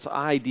This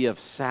idea of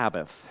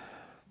Sabbath,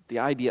 the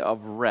idea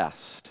of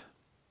rest.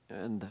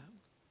 And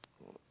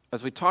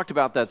as we talked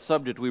about that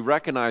subject, we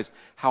recognize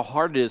how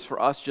hard it is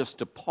for us just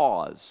to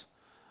pause.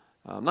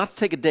 Not to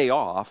take a day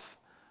off,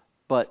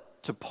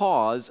 but to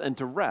pause and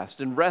to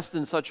rest. And rest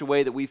in such a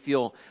way that we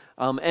feel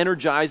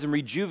energized and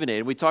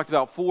rejuvenated. We talked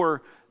about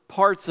 4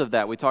 parts of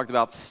that. We talked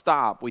about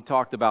stop. We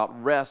talked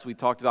about rest. We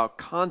talked about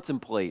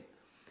contemplate,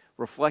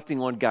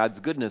 reflecting on God's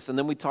goodness. And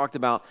then we talked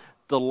about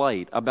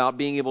delight, about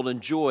being able to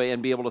enjoy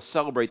and be able to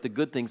celebrate the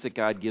good things that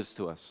God gives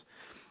to us.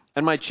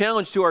 And my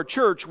challenge to our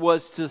church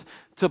was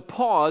to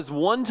pause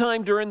one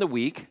time during the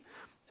week,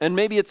 and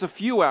maybe it's a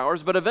few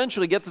hours, but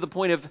eventually get to the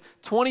point of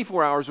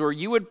 24 hours where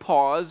you would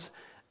pause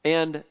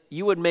and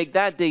you would make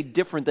that day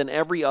different than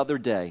every other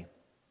day.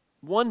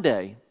 One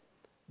day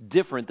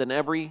different than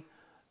every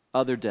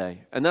other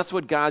day. And that's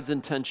what God's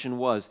intention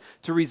was.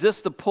 To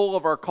resist the pull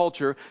of our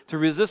culture, to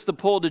resist the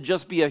pull to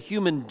just be a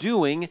human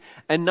doing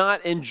and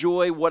not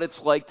enjoy what it's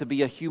like to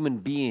be a human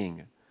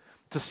being.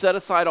 To set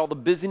aside all the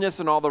busyness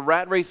and all the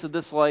rat race of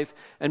this life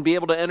and be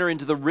able to enter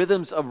into the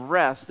rhythms of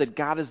rest that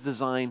God has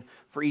designed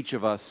for each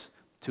of us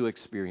to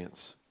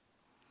experience.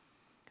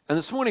 And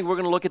this morning we're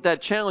going to look at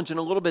that challenge in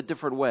a little bit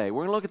different way.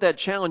 We're going to look at that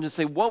challenge and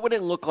say, what would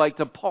it look like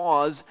to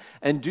pause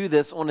and do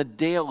this on a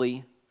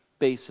daily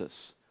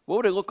basis? What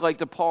would it look like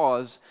to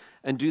pause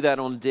and do that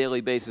on a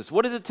daily basis?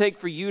 What does it take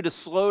for you to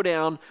slow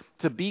down,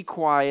 to be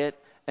quiet,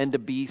 and to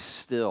be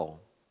still?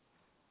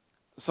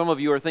 Some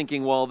of you are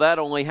thinking, well, that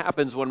only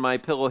happens when my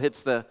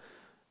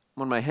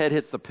head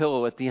hits the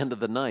pillow at the end of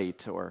the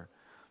night. Or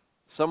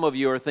some of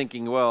you are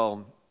thinking,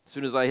 well, as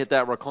soon as I hit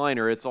that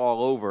recliner, it's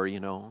all over,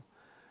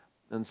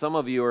 And some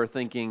of you are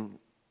thinking,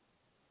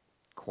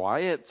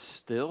 quiet,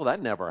 still?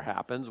 That never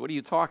happens. What are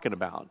you talking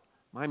about?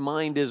 My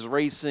mind is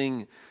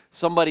racing.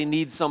 Somebody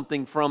needs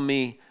something from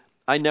me.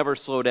 I never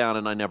slow down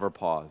and I never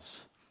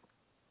pause.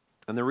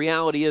 And the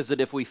reality is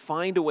that if we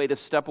find a way to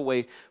step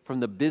away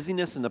from the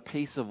busyness and the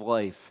pace of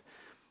life,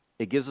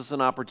 it gives us an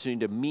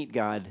opportunity to meet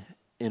God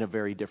in a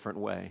very different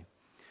way.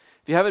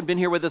 If you haven't been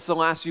here with us the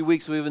last few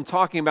weeks, we've been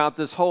talking about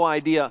this whole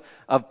idea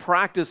of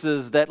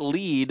practices that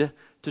lead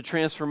to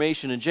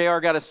transformation. And JR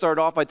got to start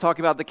off by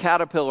talking about the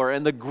caterpillar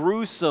and the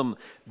gruesome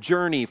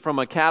journey from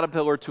a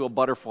caterpillar to a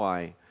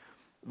butterfly.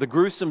 The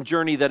gruesome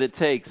journey that it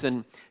takes.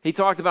 And he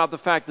talked about the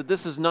fact that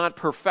this is not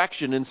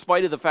perfection, in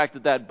spite of the fact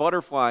that that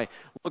butterfly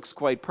looks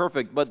quite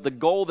perfect. But the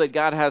goal that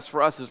God has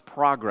for us is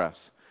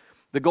progress.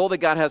 The goal that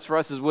God has for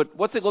us is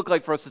what's it look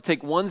like for us to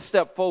take one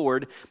step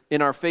forward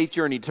in our faith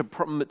journey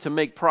to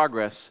make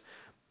progress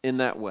in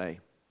that way.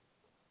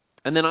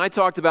 And then I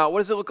talked about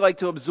what does it look like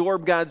to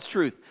absorb God's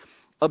truth.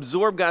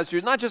 Absorb God's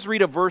truth. Not just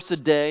read a verse a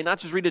day,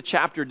 not just read a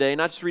chapter a day,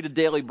 not just read a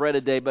daily bread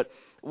a day, but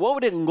what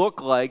would it look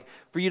like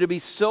for you to be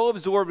so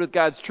absorbed with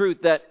God's truth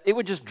that it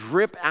would just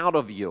drip out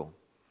of you? It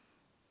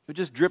would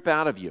just drip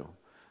out of you.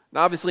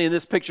 Now, obviously, in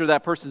this picture,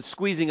 that person's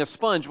squeezing a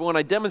sponge. But when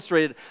I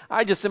demonstrated,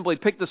 I just simply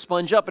picked the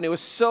sponge up, and it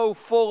was so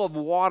full of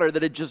water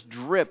that it just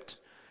dripped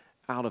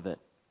out of it.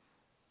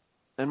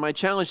 And my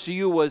challenge to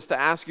you was to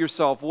ask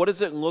yourself, what does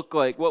it look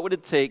like? What would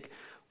it take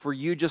for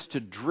you just to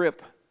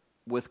drip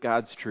with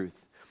God's truth?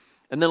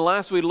 And then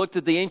last we looked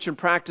at the ancient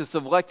practice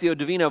of Lectio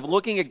Divina, of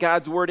looking at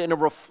God's Word in a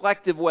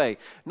reflective way.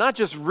 Not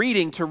just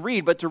reading to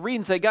read, but to read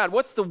and say, God,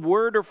 what's the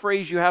word or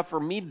phrase you have for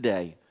me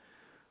today?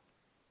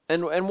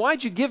 And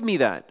why'd you give me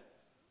that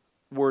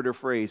word or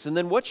phrase? And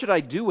then what should I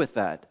do with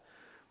that?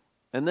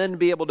 And then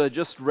be able to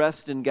just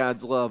rest in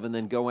God's love and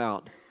then go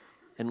out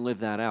and live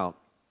that out.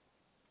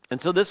 And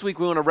so this week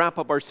we want to wrap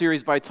up our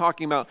series by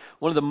talking about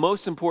one of the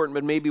most important,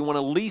 but maybe one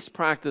of the least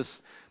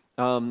practiced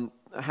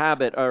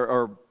habit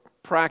or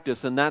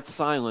practice, and that's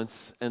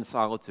silence and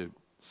solitude.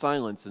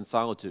 Silence and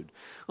solitude.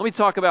 Let me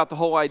talk about the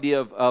whole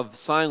idea of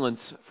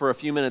silence for a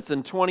few minutes.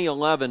 In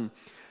 2011,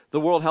 the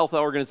World Health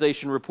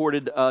Organization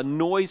reported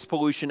noise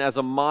pollution as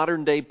a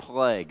modern-day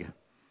plague.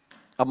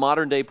 A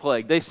modern-day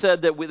plague. They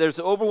said that there's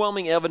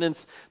overwhelming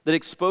evidence that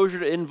exposure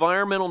to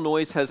environmental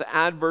noise has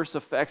adverse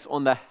effects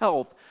on the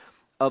health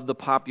of the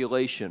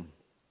population.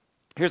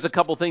 Here's a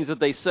couple things that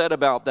they said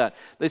about that.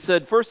 They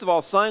said, first of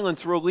all,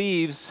 silence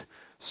relieves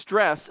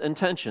stress and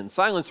tension.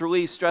 Silence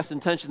relieves stress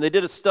and tension. They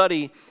did a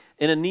study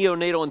in a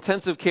neonatal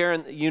intensive care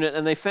unit,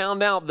 and they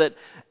found out that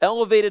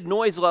elevated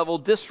noise level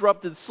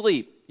disrupted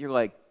sleep. You're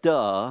like,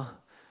 duh,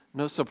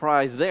 no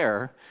surprise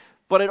there.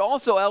 But it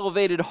also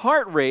elevated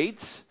heart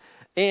rates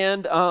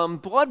and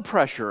blood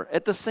pressure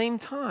at the same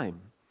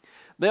time.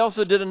 They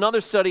also did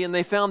another study, and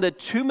they found that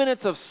 2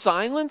 minutes of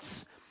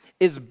silence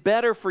is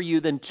better for you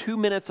than 2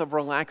 minutes of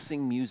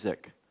relaxing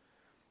music.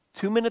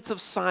 2 minutes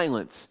of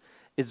silence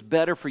is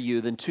better for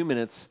you than 2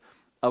 minutes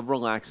of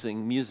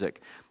relaxing music.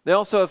 They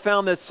also have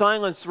found that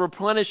silence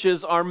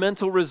replenishes our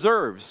mental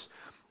reserves,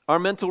 our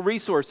mental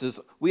resources.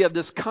 We have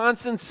this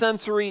constant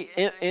sensory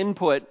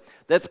input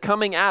that's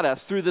coming at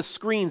us through the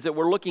screens that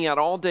we're looking at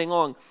all day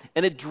long,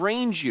 and it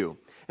drains you.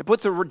 It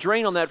puts a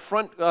drain on that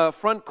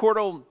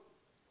prefrontal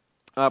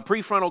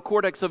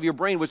cortex of your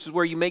brain, which is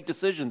where you make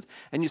decisions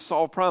and you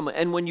solve problems.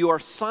 And when you are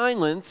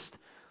silenced,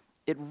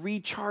 it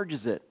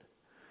recharges it.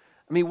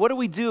 I mean, what do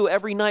we do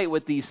every night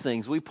with these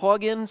things? We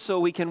plug in so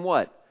we can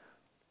what?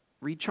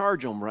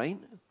 Recharge them, right?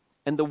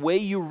 And the way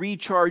you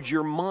recharge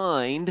your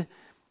mind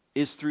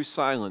is through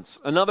silence.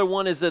 Another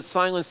one is that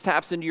silence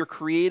taps into your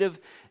creative,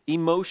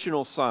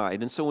 emotional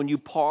side. And so when you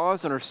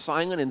pause and are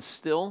silent and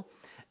still,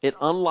 it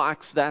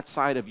unlocks that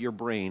side of your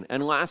brain.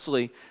 And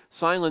lastly,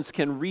 silence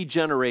can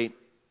regenerate,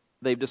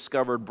 they've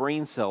discovered,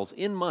 brain cells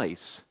in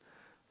mice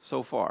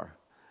so far.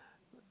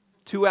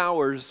 2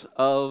 hours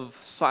of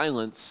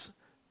silence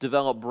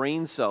develop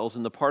brain cells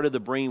in the part of the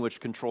brain which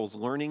controls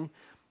learning,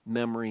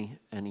 memory,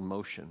 and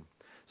emotion.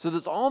 So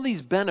there's all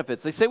these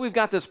benefits. They say we've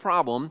got this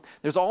problem.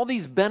 There's all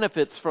these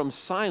benefits from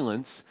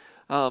silence,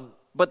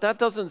 but that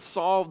doesn't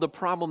solve the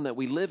problem that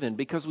we live in,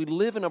 because we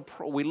live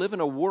in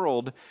a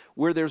world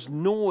where there's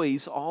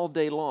noise all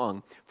day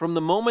long. From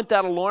the moment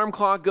that alarm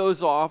clock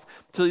goes off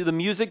to the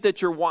music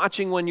that you're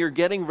watching when you're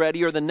getting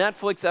ready, or the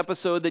Netflix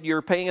episode that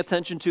you're paying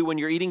attention to when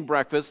you're eating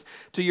breakfast,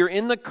 to you're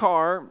in the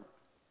car,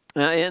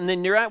 and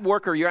then you're at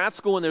work or you're at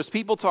school and there's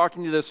people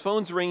talking to you, there's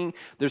phones ringing,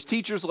 there's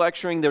teachers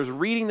lecturing, there's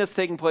reading that's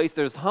taking place,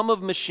 there's hum of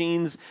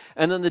machines,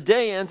 and then the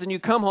day ends and you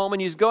come home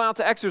and you go out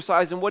to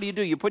exercise, and what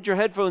do? You put your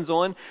headphones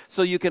on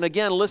so you can,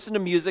 again, listen to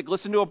music,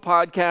 listen to a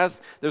podcast,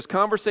 there's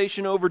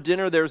conversation over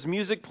dinner, there's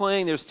music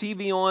playing, there's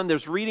TV on,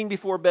 there's reading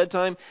before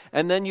bedtime,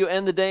 and then you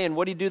end the day, and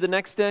what do the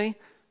next day?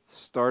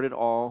 Start it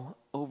all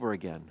over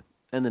again.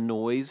 And the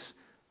noise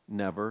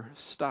never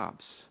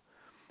stops.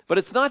 But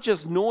it's not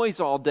just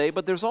noise all day,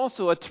 but there's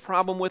also a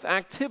problem with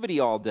activity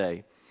all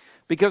day.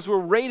 Because we're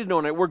rated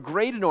on it, we're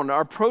graded on it,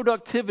 our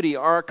productivity,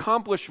 our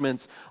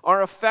accomplishments,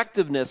 our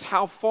effectiveness,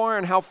 how far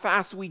and how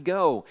fast we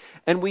go.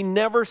 And we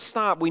never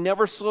stop, we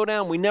never slow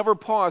down, we never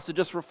pause to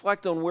just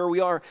reflect on where we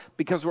are,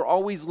 because we're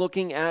always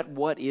looking at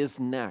what is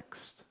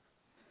next.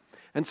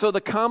 And so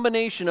the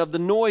combination of the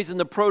noise and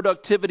the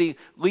productivity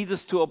leads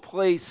us to a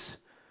place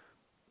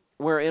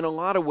where in a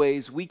lot of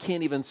ways we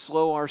can't even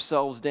slow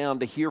ourselves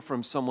down to hear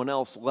from someone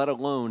else, let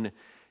alone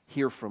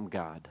hear from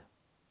God.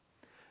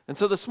 And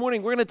so this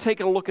morning we're going to take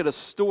a look at a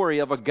story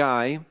of a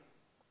guy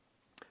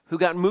who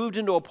got moved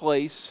into a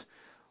place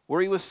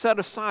where he was set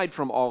aside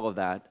from all of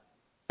that,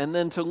 and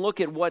then to look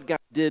at what God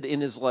did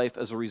in his life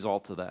as a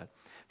result of that.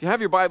 If you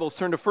have your Bibles,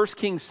 turn to 1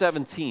 Kings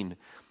 17.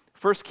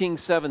 1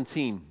 Kings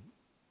 17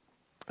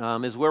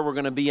 is where we're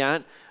going to be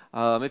at.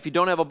 If you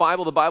don't have a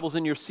Bible, the Bible's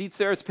in your seats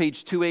there. It's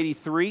page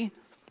 283.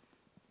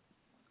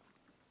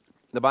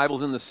 The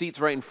Bible's in the seats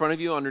right in front of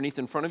you, underneath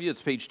in front of you.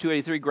 It's page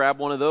 283. Grab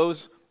one of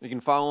those. You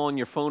can follow on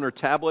your phone or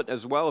tablet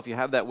as well if you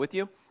have that with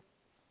you.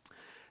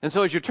 And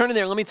so as you're turning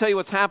there, let me tell you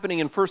what's happening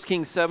in 1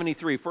 Kings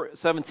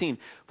 17.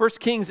 1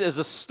 Kings is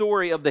a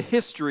story of the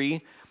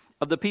history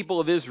of the people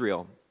of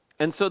Israel.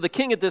 And so the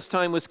king at this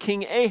time was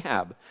King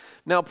Ahab.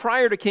 Now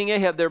prior to King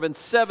Ahab, there have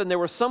been 7. There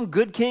were some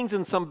good kings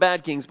and some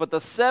bad kings. But the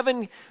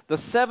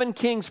seven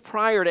kings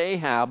prior to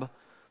Ahab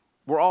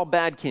were all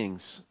bad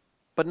kings,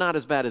 but not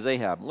as bad as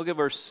Ahab. Look at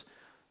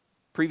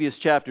previous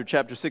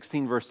chapter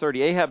 16, verse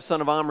 30. Ahab,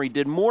 son of Omri,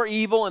 did more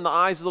evil in the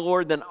eyes of the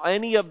Lord than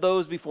any of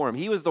those before him.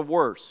 He was the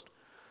worst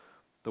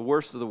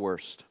of the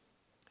worst.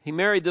 He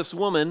married this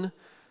woman,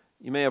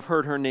 you may have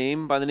heard her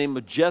name, by the name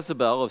of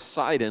Jezebel of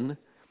Sidon, and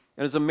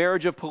it was a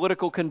marriage of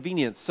political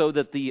convenience, so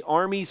that the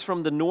armies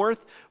from the north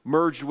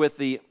merged with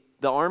the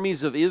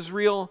armies of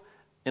Israel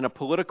in a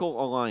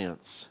political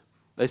alliance.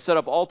 They set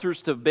up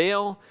altars to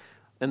Baal,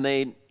 and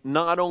they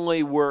not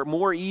only were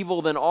more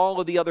evil than all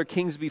of the other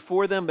kings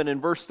before them, but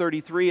in verse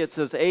 33 it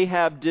says,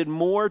 Ahab did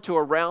more to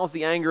arouse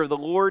the anger of the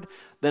Lord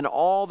than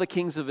all the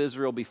kings of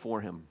Israel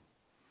before him.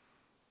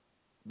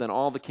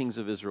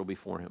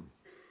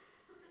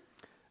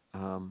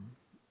 And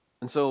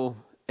so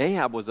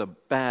Ahab was a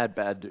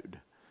bad dude.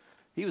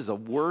 He was the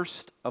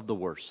worst of the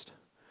worst.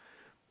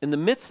 In the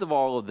midst of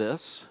all of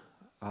this,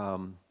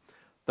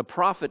 the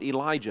prophet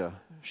Elijah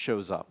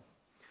shows up.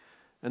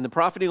 And the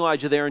prophet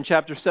Elijah there in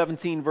chapter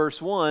 17,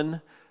 verse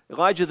 1,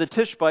 Elijah the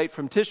Tishbite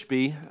from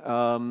Tishbe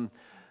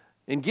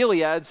in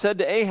Gilead said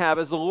to Ahab,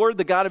 as the Lord,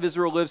 the God of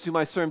Israel lives, whom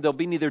I serve, there'll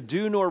be neither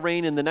dew nor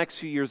rain in the next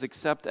few years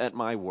except at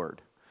my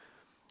word.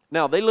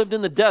 Now, they lived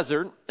in the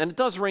desert, and it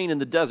does rain in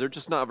the desert,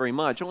 just not very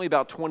much, only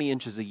about 20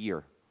 inches a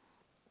year.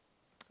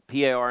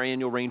 PAR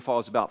annual rainfall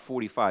is about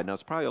 45. Now,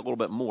 it's probably a little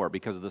bit more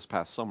because of this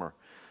past summer,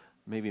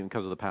 maybe even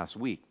because of the past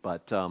week,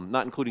 but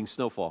not including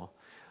snowfall.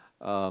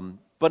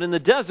 But in the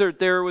desert,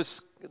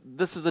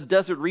 this is a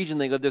desert region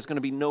they live, there's going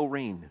to be no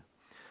rain.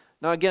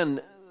 Now again,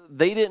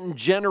 they didn't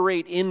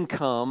generate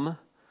income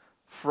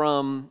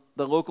from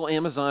the local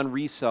Amazon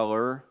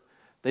reseller.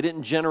 They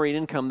didn't generate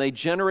income. They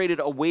generated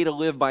a way to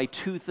live by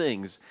 2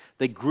 things.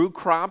 They grew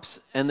crops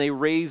and they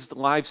raised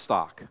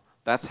livestock.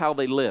 That's how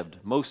they lived,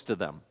 most of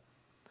them.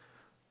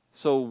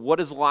 So what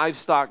does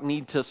livestock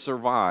need to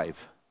survive?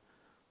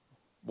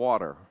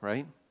 Water,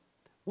 right?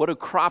 What do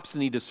crops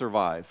need to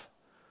survive?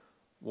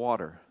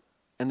 Water.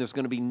 And there's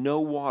going to be no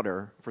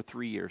water for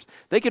 3 years.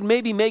 They could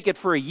maybe make it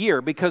for a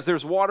year because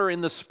there's water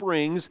in the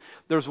springs,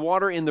 there's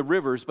water in the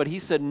rivers, but he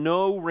said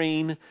no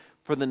rain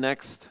for the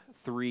next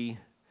 3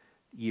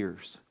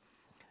 years.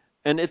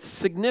 And it's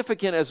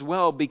significant as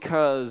well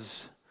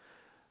because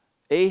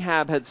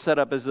Ahab had set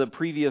up, as the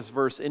previous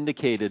verse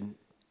indicated,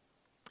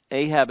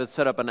 Ahab had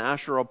set up an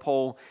Asherah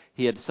pole.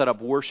 He had set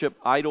up worship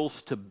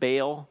idols to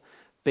Baal.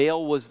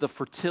 Baal was the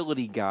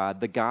fertility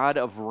god, the god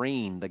of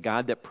rain, the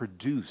god that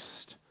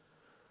produced.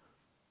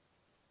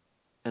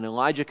 And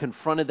Elijah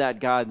confronted that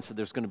God and said,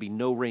 there's going to be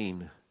no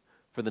rain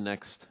for the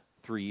next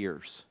 3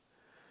 years.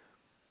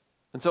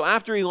 And so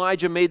after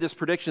Elijah made this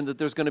prediction that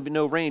there's going to be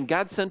no rain,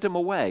 God sent him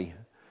away.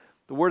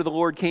 The word of the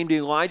Lord came to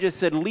Elijah,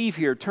 said, leave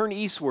here, turn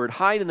eastward,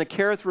 hide in the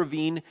Kerith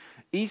ravine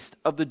east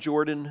of the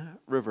Jordan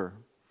River.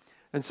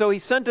 And so he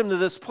sent him to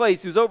this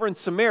place. He was over in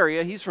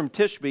Samaria. He's from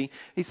Tishbe.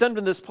 He sent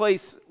him to this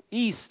place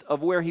east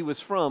of where he was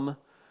from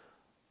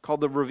called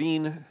the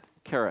ravine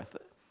Kerith.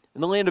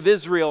 In the land of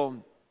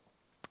Israel,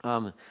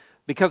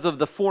 because of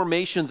the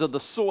formations of the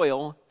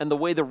soil and the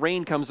way the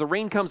rain comes a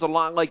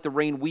lot like the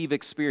rain we've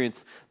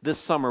experienced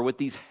this summer with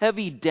these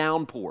heavy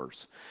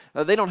downpours.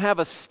 They don't have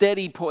a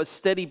steady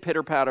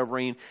pitter-patter of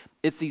rain.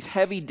 It's these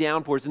heavy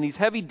downpours. And these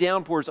heavy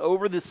downpours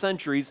over the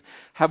centuries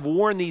have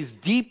worn these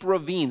deep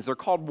ravines. They're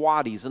called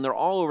wadis, and they're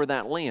all over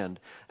that land.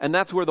 And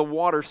that's where the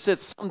water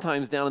sits,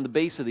 sometimes down in the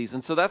base of these.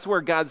 And so that's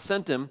where God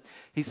sent him.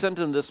 He sent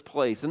him to this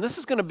place. And this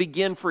is going to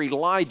begin for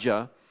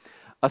Elijah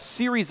a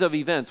series of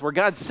events where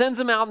God sends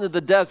him out into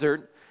the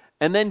desert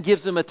and then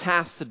gives him a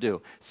task to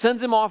do.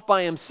 Sends him off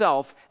by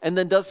himself and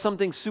then does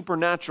something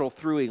supernatural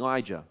through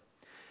Elijah.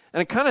 And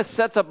it kind of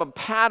sets up a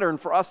pattern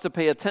for us to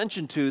pay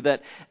attention to,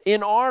 that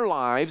in our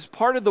lives,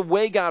 part of the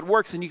way God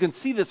works, and you can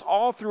see this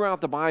all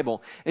throughout the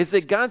Bible, is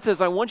that God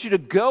says, I want you to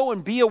go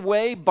and be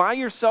away by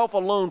yourself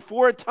alone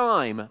for a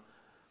time,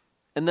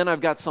 and then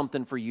I've got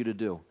something for you to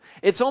do.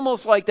 It's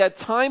almost like that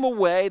time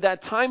away,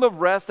 that time of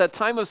rest, that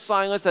time of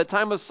silence, that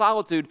time of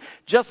solitude,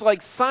 just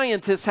like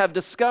scientists have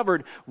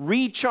discovered,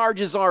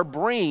 recharges our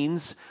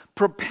brains,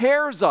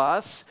 prepares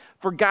us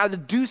for God to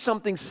do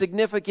something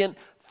significant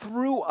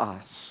through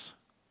us.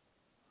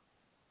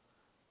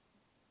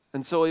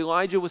 And so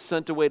Elijah was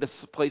sent away to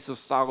a place of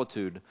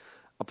solitude,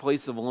 a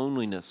place of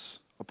loneliness,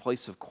 a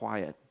place of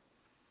quiet.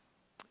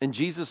 In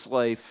Jesus'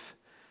 life,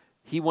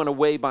 he went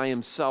away by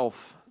himself,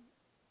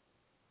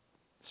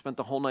 spent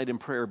the whole night in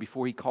prayer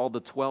before he called the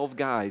 12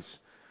 guys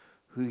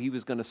who he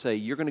was going to say,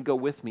 you're going to go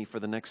with me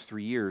for the next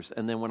 3 years,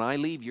 and then when I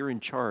leave, you're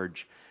in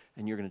charge,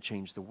 and you're going to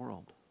change the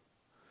world.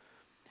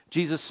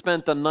 Jesus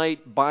spent the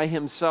night by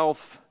himself.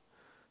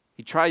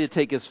 He tried to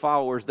take his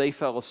followers. They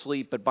fell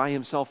asleep, but by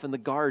himself in the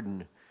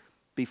garden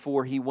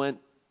before he went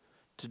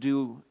to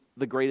do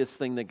the greatest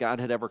thing that God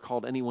had ever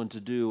called anyone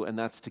to do, and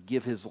that's to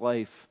give his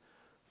life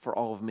for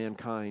all of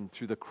mankind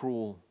through the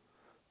cruel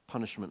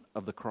punishment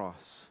of the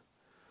cross.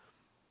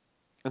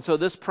 And so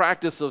this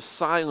practice of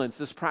silence,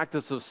 this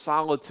practice of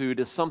solitude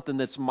is something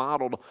that's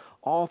modeled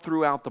all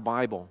throughout the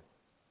Bible.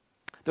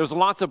 There's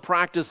lots of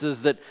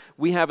practices that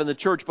we have in the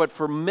church, but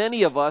for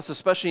many of us,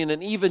 especially in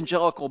an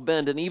evangelical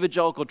bend, an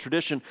evangelical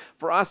tradition,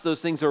 for us those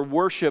things are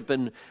worship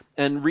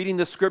and reading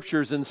the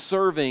scriptures and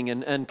serving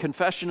and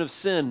confession of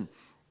sin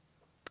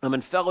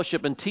and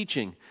fellowship and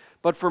teaching.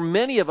 But for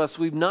many of us,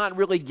 we've not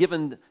really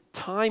given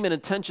time and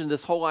attention to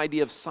this whole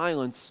idea of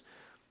silence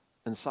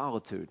and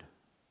solitude.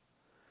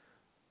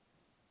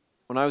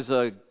 When I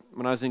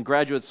was in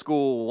graduate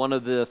school, one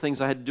of the things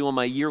I had to do on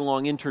my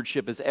year-long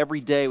internship is every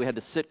day we had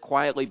to sit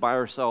quietly by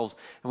ourselves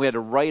and we had to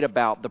write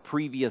about the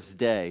previous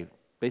day,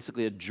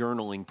 basically a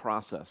journaling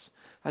process.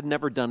 I'd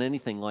never done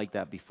anything like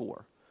that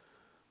before.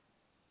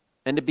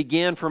 And it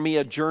began for me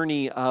a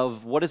journey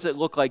of what does it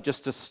look like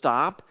just to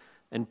stop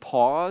and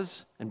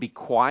pause and be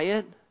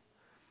quiet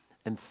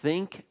and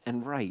think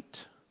and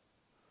write.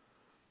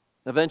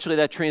 Eventually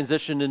that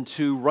transitioned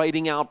into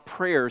writing out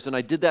prayers, and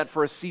I did that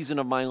for a season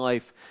of my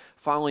life,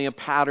 following a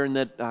pattern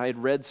that I had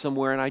read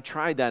somewhere, and I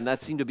tried that, and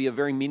that seemed to be a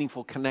very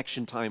meaningful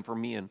connection time for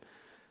me and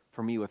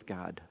for me with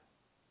God.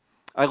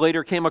 I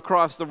later came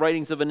across the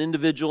writings of an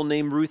individual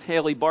named Ruth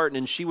Haley Barton,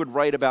 and she would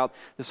write about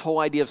this whole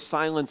idea of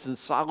silence and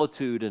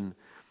solitude,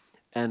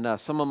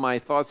 and some of my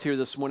thoughts here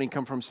this morning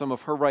come from some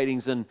of her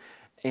writings,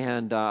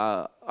 and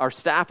our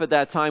staff at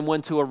that time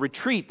went to a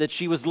retreat that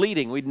she was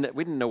leading. We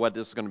didn't know what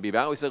this was going to be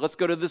about. We said, let's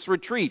go to this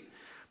retreat.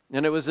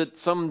 And it was at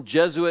some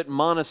Jesuit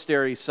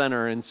monastery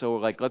center, and so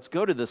we're like, let's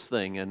go to this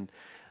thing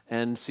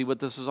and see what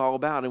this is all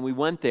about. And we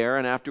went there,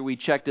 and after we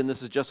checked in,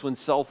 this is just when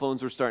cell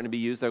phones were starting to be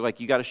used. They're like,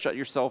 you got to shut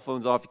your cell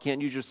phones off. You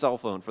can't use your cell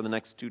phone for the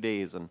next 2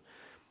 days,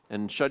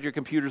 and shut your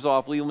computers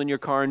off, leave them in your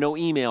car, no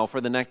email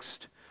for the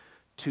next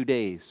 2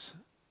 days.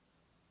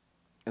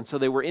 And so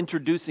they were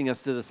introducing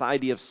us to this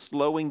idea of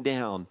slowing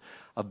down,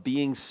 of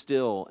being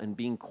still and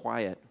being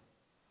quiet.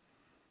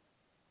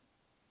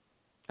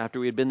 After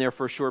we had been there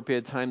for a short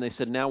period of time, they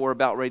said, now we're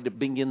about ready to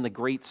begin the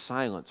great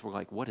silence. We're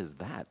like, what is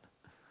that?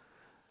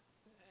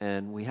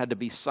 And we had to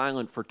be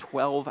silent for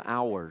 12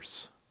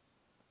 hours,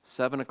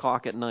 7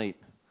 o'clock at night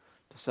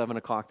to 7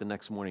 o'clock the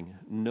next morning.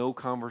 No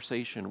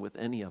conversation with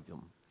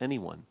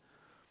anyone.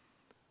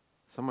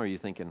 Some of you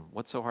thinking,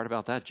 what's so hard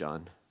about that,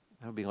 John?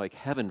 That would be like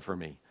heaven for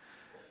me.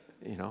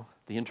 You know,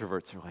 the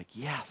introverts are like,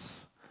 yes.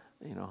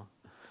 You know,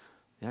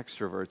 the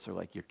extroverts are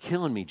like, you're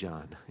killing me,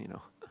 John. You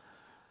know.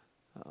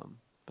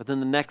 But then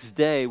the next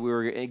day, we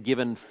were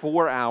given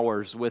 4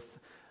 hours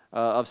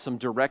of some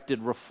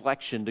directed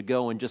reflection to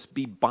go and just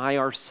be by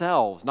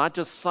ourselves, not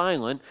just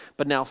silent,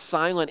 but now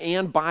silent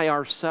and by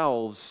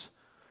ourselves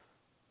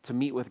to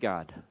meet with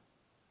God.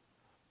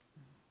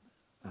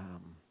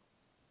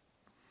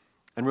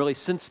 And really,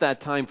 since that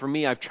time, for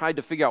me, I've tried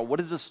to figure out, what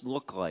does this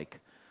look like?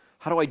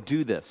 How do I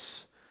do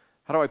this?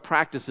 How do I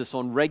practice this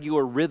on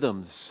regular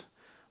rhythms,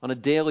 on a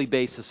daily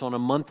basis, on a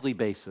monthly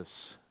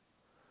basis?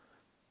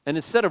 And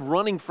instead of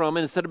running from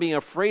it, instead of being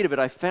afraid of it,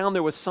 I found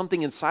there was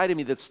something inside of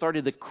me that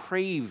started to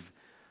crave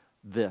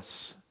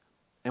this.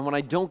 And when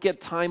I don't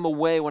get time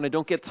away, when I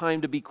don't get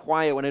time to be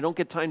quiet, when I don't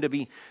get time to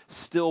be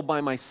still by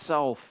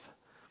myself,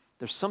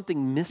 there's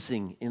something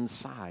missing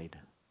inside.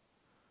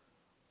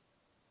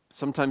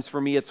 Sometimes for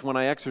me, it's when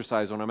I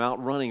exercise, when I'm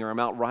out running or I'm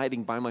out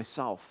riding by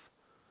myself.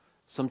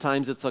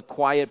 Sometimes it's a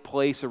quiet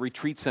place, a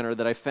retreat center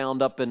that I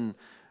found up in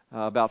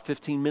about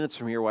 15 minutes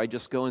from here, where I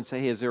just go and say,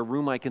 hey, is there a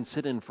room I can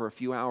sit in for a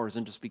few hours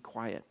and just be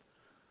quiet?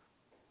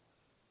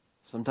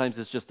 Sometimes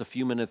it's just a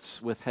few minutes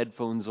with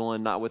headphones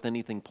on, not with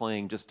anything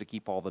playing, just to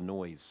keep all the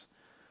noise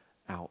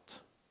out.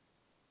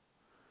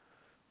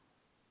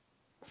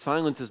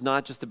 Silence is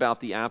not just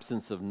about the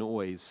absence of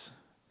noise.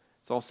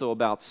 It's also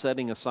about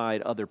setting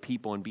aside other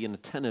people and being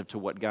attentive to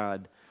what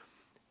God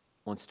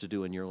wants to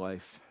do in your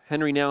life.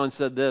 Henry Nouwen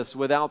said this: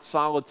 without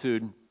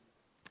solitude,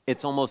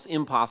 it's almost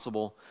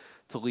impossible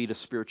to lead a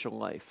spiritual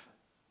life.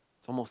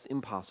 It's almost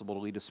impossible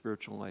to lead a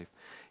spiritual life.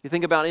 You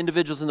think about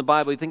individuals in the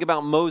Bible. You think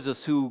about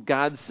Moses, who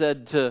God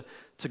said to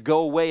go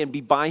away and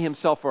be by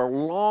himself for a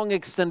long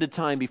extended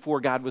time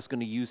before God was going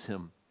to use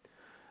him.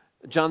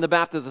 John the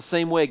Baptist, the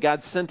same way.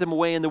 God sent him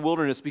away in the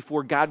wilderness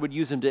before God would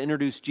use him to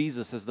introduce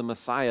Jesus as the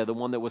Messiah, the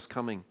one that was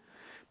coming.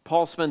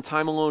 Paul spent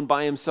time alone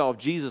by himself.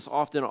 Jesus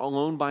often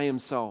alone by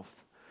himself.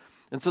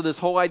 And so this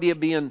whole idea of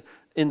being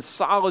in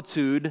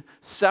solitude,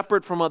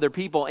 separate from other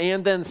people,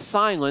 and then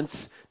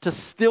silence to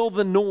still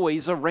the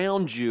noise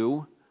around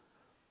you,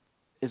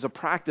 is a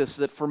practice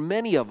that for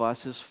many of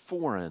us is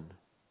foreign.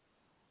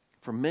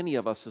 For many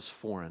of us is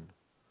foreign.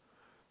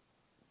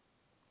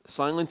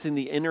 Silencing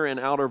the inner and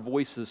outer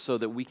voices so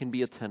that we can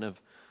be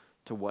attentive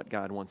to what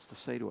God wants to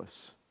say to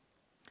us.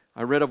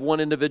 I read of one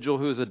individual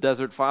who was a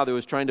desert father who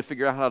was trying to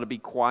figure out how to be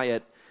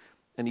quiet,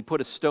 and he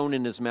put a stone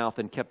in his mouth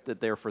and kept it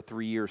there for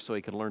 3 years so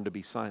he could learn to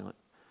be silent.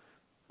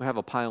 We have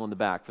a pile in the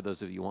back for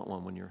those of you who want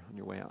one when you're on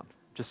your way out.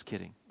 Just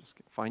kidding.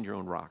 Find your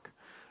own rock.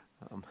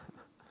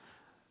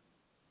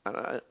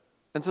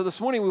 And so this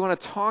morning we want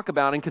to talk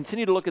about and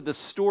continue to look at the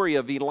story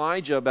of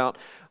Elijah, about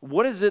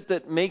what is it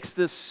that makes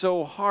this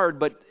so hard.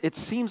 But it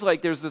seems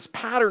like there's this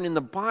pattern in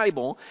the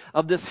Bible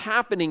of this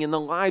happening in the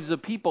lives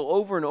of people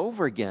over and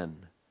over again.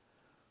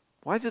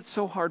 Why is it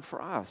so hard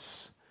for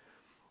us?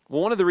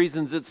 Well, one of the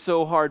reasons it's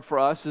so hard for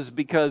us is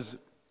because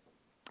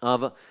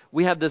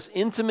we have this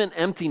intimate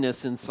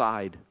emptiness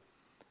inside.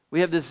 We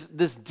have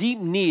this deep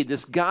need,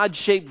 this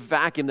God-shaped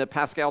vacuum that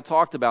Pascal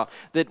talked about,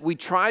 that we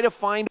try to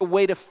find a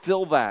way to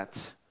fill that.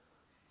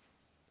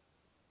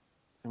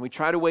 And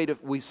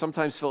we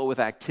sometimes fill it with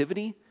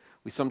activity.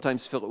 We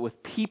sometimes fill it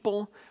with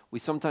people. We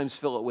sometimes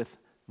fill it with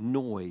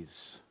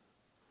noise.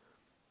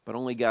 But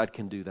only God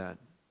can do that.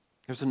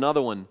 Here's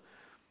another one.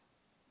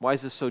 Why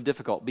is this so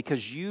difficult?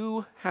 Because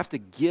you have to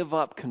give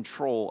up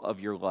control of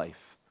your life.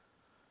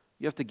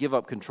 You have to give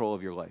up control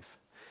of your life.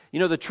 You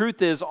know, the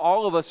truth is,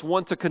 all of us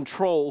want to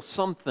control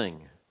something.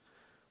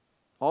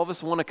 All of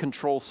us want to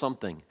control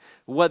something.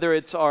 Whether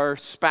it's our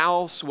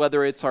spouse,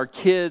 whether it's our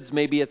kids,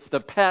 maybe it's the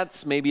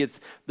pets, maybe it's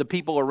the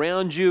people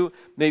around you,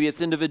 maybe it's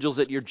individuals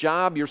at your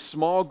job, your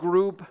small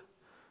group,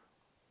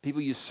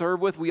 people you serve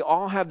with. We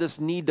all have this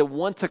need to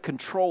want to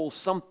control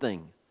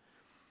something.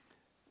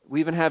 We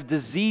even have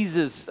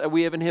diseases.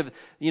 We even have,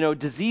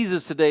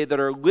 diseases today that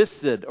are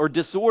listed, or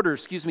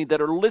disorders,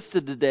 that are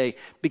listed today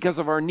because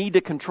of our need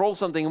to control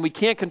something, and we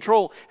can't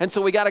control. And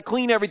so we got to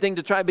clean everything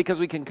to try because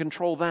we can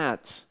control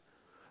that.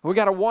 We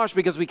got to wash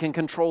because we can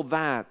control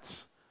that.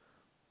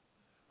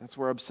 That's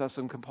where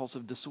obsessive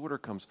compulsive disorder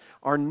comes.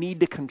 Our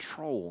need to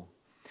control.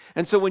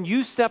 And so when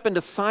you step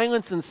into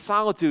silence and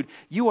solitude,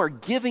 you are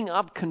giving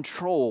up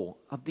control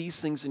of these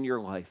things in your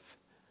life.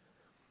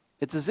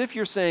 It's as if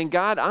you're saying,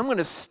 God, I'm going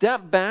to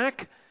step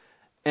back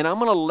and I'm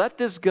going to let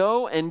this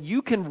go, and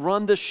you can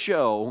run the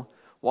show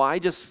while I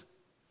just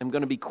am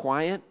going to be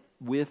quiet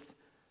with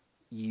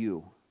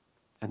you.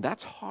 And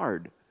that's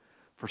hard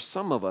for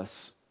some of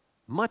us,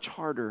 much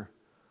harder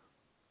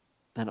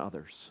than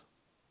others.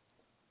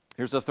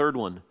 Here's a third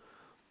one.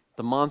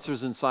 The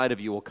monsters inside of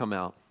you will come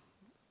out.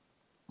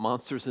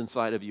 Monsters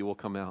inside of you will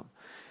come out.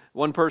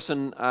 One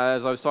person,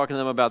 as I was talking to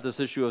them about this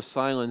issue of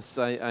silence,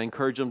 I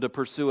encouraged them to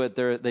pursue it.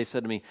 They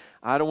said to me,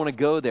 I don't want to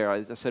go there.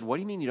 I said, what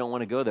do you mean you don't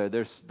want to go there?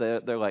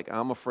 They're like,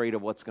 I'm afraid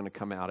of what's going to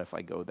come out if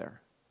I go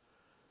there.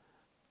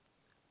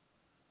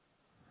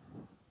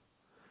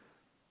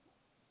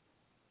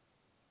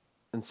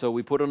 And so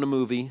we put on a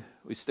movie,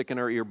 we stick in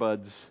our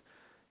earbuds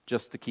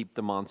just to keep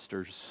the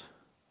monsters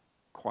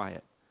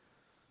quiet,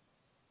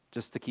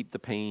 just to keep the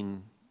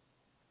pain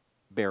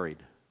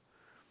buried.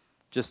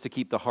 just to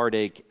keep the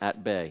heartache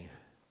at bay,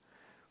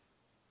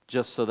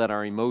 just so that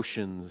our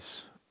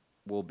emotions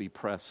will be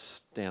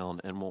pressed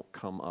down and won't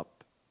come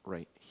up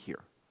right here.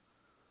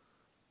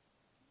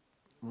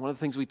 One of the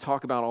things we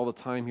talk about all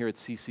the time here at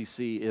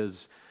CCC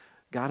is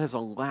God has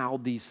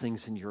allowed these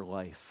things in your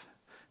life.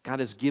 God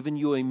has given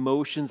you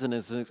emotions and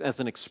as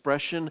an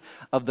expression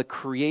of the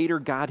Creator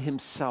God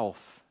Himself.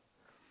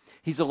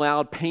 He's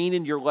allowed pain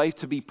in your life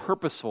to be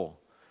purposeful.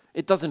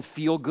 It doesn't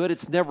feel good.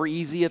 It's never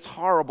easy. It's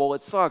horrible.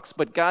 It sucks.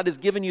 But God has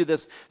given you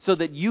this so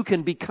that you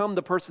can become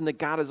the person that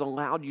God has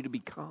allowed you to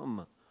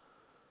become.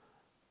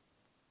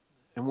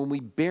 And when we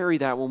bury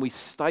that, when we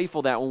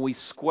stifle that, when we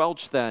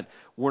squelch that,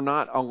 we're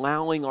not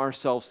allowing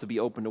ourselves to be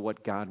open to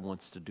what God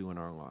wants to do in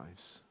our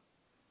lives.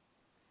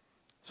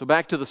 So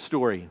back to the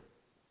story.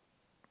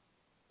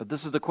 But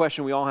this is the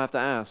question we all have to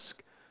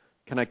ask.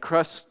 Can I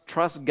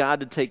trust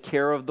God to take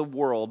care of the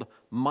world,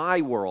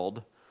 my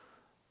world,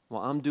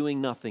 while I'm doing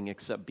nothing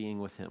except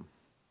being with Him?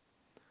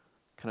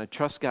 Can I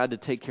trust God to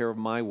take care of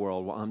my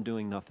world while I'm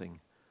doing nothing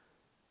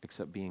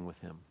except being with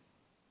Him?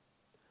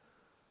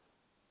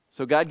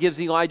 So God gives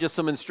Elijah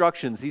some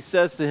instructions. He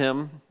says to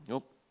him,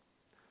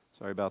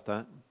 sorry about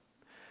that.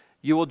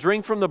 You will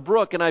drink from the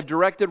brook, and I've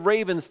directed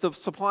ravens to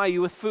supply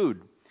you with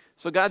food.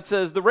 So God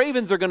says, the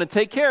ravens are going to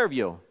take care of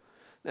you.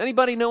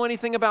 Anybody know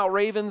anything about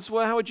ravens?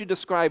 Well, how would you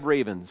describe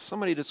ravens?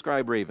 Somebody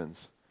describe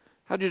ravens.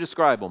 How do you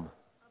describe them?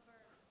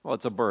 Well,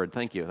 it's a bird.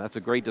 Thank you. That's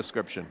a great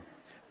description.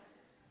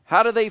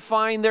 How do they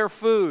find their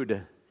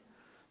food?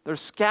 They're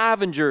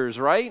scavengers,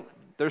 right?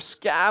 They're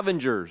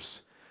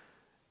scavengers.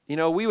 You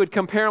know, we would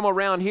compare them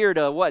around here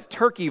to what?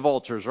 Turkey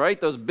vultures,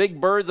 right? Those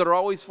big birds that are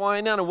always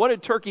flying down. And what do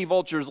turkey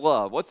vultures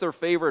love? What's their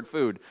favorite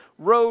food?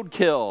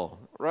 Roadkill,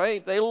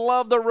 right? They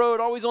love the road,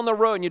 always on the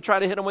road. And you try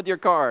to hit them with your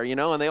car,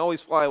 and they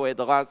always fly away at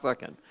the last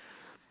second.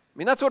 I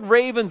mean, that's what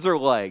ravens are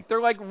like. They're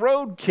like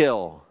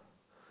roadkill.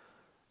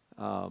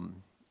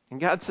 And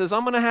God says,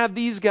 I'm going to have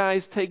these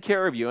guys take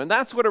care of you. And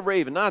that's what a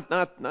raven, not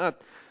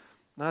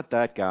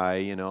that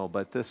guy,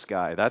 but this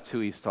guy. That's who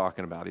He's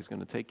talking about. He's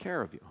going to take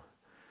care of you.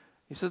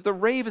 He says the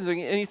ravens are,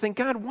 and you think,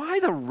 God,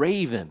 why the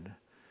raven?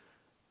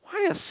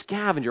 Why a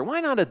scavenger? Why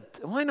not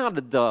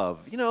a dove?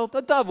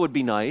 A dove would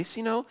be nice.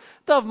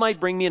 Dove might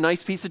bring me a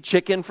nice piece of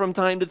chicken from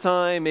time to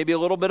time, maybe a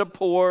little bit of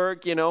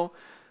pork.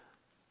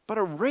 But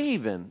a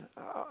raven,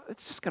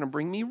 it's just going to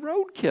bring me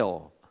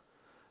roadkill.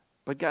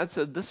 But God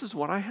said, this is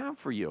what I have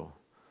for you.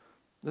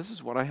 This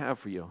is what I have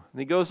for you. And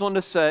He goes on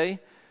to say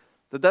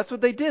that that's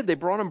what they did. They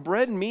brought him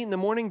bread and meat in the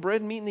morning,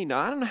 bread and meat in the evening. Now,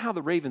 I don't know how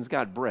the ravens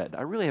got bread.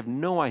 I really have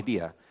no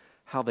idea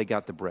how they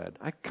got the bread.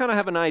 I kind of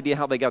have an idea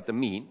how they got the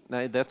meat.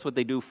 That's what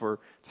they do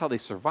it's how they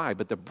survive.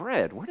 But the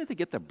bread, where did they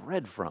get the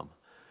bread from?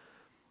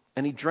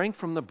 And he drank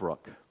from the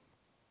brook.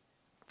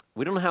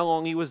 We don't know how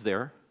long he was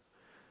there,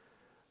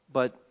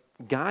 but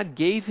God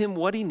gave him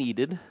what he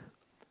needed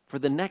for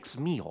the next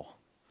meal.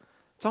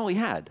 That's all he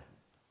had.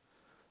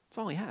 That's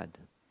all he had.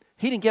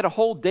 He didn't get a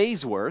whole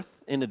day's worth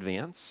in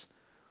advance.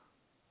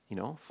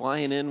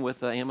 Flying in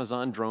with an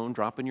Amazon drone,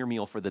 dropping your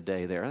meal for the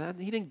day there.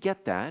 He didn't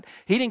get that.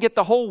 He didn't get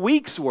the whole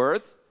week's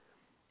worth.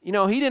 He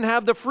didn't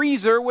have the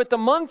freezer with the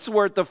month's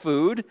worth of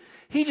food.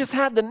 He just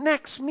had the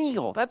next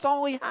meal. That's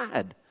all he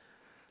had.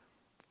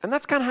 And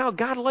that's kind of how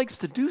God likes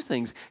to do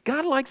things.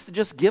 God likes to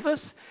just give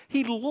us.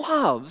 He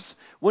loves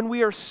when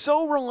we are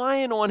so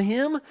reliant on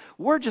Him,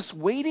 we're just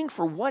waiting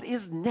for what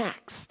is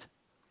next.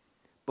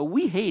 But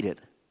we hate it.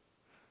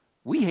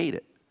 We hate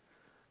it.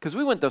 Because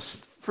we want the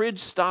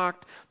fridge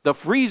stocked, the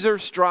freezer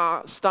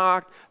stocked,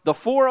 the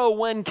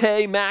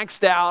 401k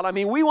maxed out. I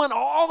mean, we want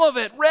all of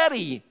it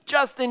ready,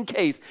 just in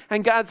case.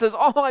 And God says,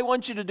 all I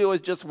want you to do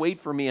is just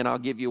wait for me and I'll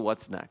give you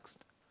what's next.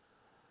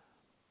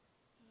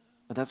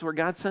 But that's where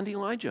God sent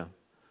Elijah,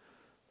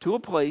 to a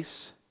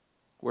place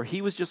where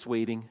he was just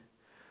waiting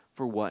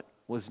for what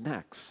was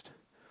next.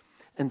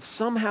 And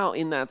somehow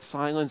in that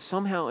silence,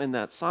 somehow in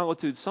that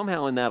solitude,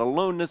 somehow in that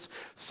aloneness,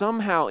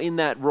 somehow in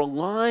that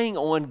relying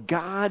on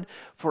God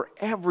for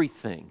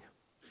everything,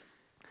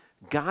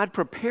 God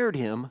prepared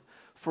him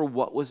for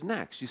what was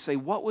next. You say,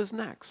 what was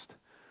next?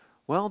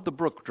 Well, the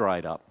brook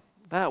dried up.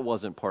 That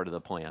wasn't part of the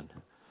plan.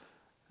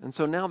 And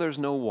so now there's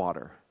no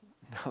water.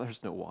 Now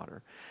there's no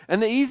water.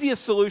 And the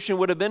easiest solution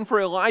would have been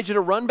for Elijah to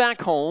run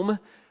back home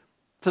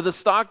to the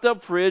stocked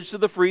up fridge, to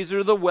the freezer,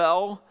 to the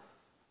well.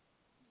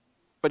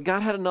 But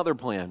God had another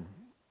plan.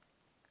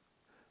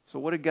 So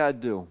what did God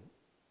do?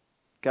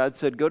 God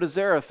said, go to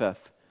Zarephath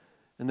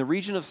in the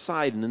region of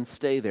Sidon and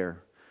stay there.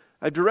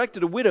 I've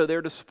directed a widow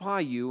there to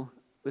supply you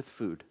with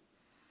food.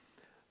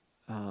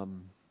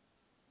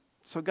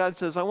 So God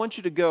says, I want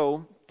you to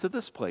go to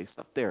this place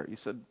up there. You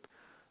said,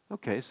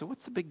 okay, so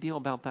what's the big deal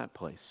about that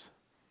place?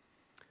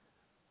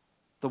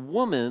 The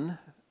woman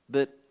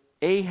that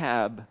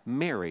Ahab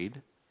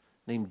married,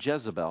 named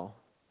Jezebel,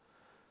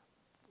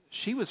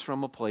 she was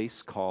from a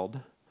place called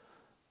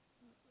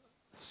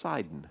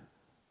Sidon.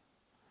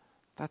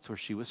 That's where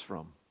she was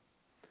from.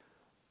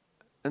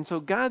 And so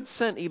God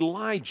sent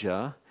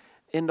Elijah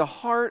in the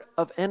heart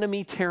of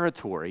enemy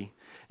territory,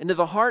 into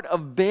the heart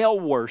of Baal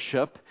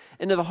worship,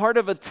 into the heart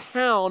of a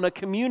town, a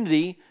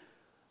community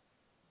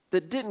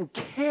that didn't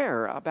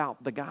care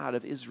about the God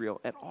of Israel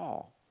at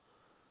all.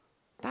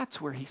 That's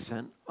where he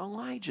sent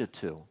Elijah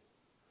to.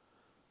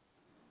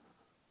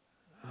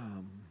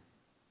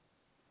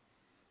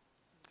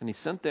 And he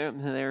sent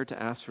them there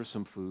to ask for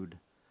some food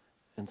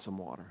and some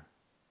water.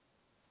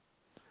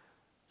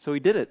 So he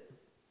did it.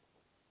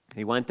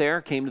 He went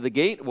there, came to the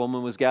gate. A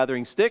woman was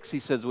gathering sticks. He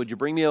says, would you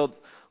bring me a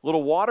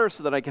little water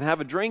so that I can have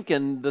a drink?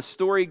 And the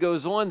story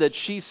goes on that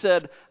she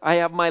said, I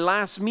have my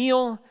last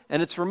meal,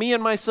 and it's for me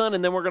and my son,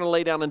 and then we're going to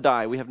lay down and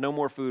die. We have no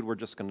more food. We're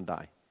just going to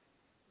die.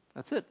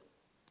 That's it.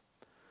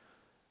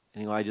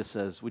 And Elijah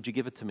says, would you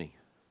give it to me?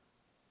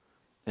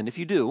 And if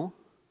you do,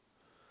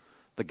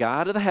 the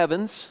God of the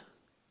heavens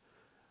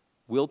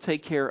will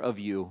take care of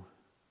you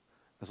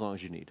as long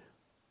as you need.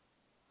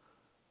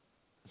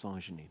 As long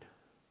as you need.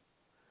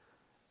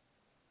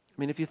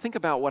 I mean, if you think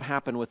about what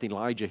happened with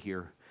Elijah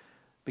here,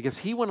 because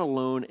he went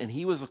alone and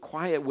he was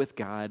quiet with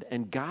God,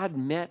 and God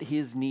met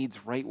his needs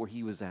right where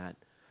he was at.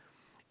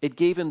 It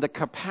gave him the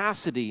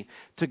capacity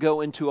to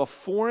go into a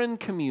foreign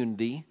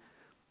community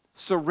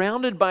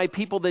surrounded by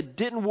people that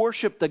didn't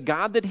worship the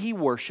God that he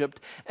worshiped,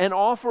 and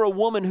offer a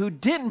woman who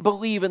didn't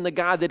believe in the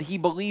God that he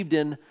believed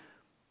in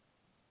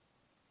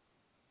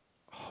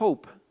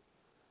hope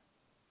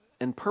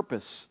and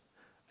purpose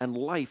and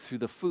life through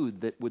the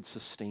food that would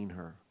sustain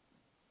her.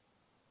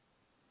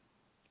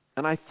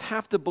 And I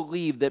have to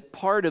believe that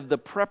part of the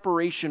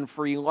preparation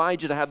for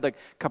Elijah to have the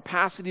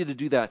capacity to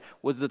do that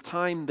was the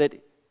time that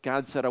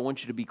God said, I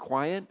want you to be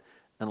quiet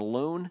and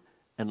alone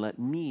and let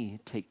me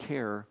take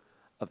care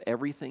of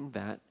everything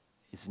that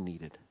is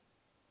needed.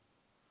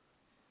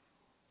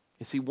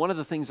 You see, one of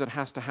the things that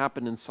has to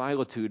happen in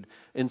solitude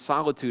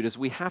is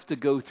we have to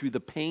go through the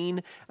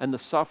pain and the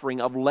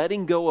suffering of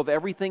letting go of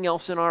everything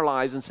else in our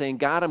lives and saying,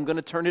 God, I'm going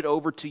to turn it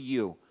over to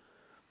you.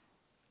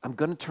 I'm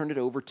going to turn it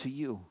over to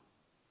you.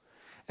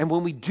 And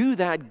when we do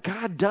that,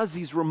 God does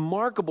these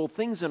remarkable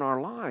things in our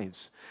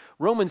lives.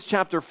 Romans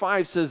chapter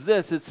 5 says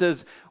this. It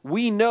says,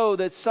 we know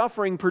that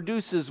suffering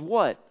produces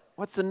what?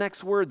 What's the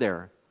next word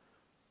there?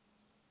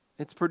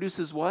 It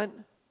produces what?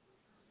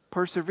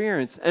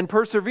 Perseverance. And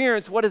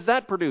perseverance, what does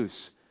that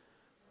produce?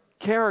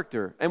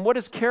 Character. And what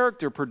does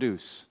character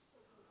produce?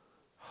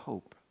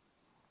 Hope.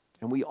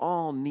 And we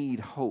all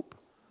need hope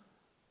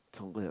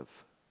to live.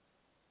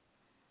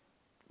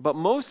 But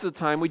most of the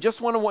time, we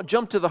just want to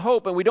jump to the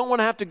hope, and we don't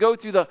want to have to go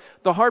through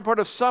the hard part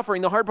of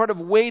suffering, the hard part of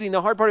waiting,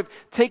 the hard part of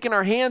taking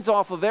our hands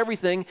off of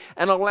everything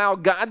and allow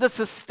God to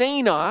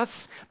sustain us,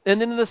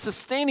 and then in the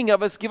sustaining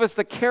of us, give us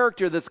the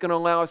character that's going to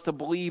allow us to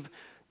believe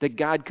that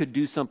God could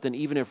do something,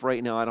 even if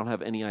right now I don't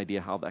have any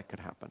idea how that could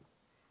happen.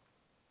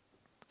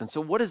 And so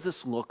what does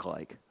this look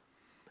like?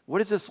 What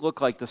does this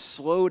look like to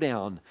slow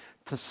down,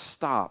 to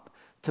stop,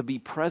 to be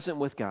present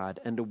with God,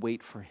 and to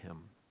wait for Him?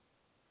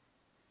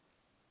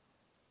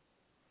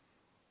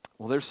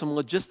 Well, there's some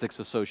logistics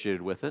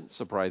associated with it,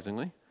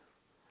 surprisingly.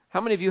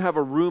 How many of you have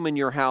a room in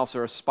your house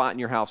or a spot in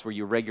your house where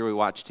you regularly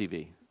watch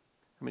TV?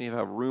 How many of you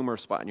have a room or a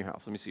spot in your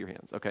house? Let me see your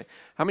hands. Okay.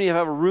 How many of you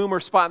have a room or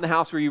spot in the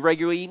house where you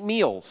regularly eat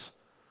meals?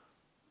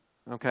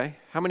 Okay.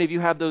 How many of you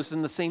have those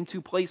in the same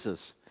two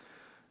places?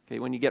 Okay,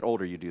 when you get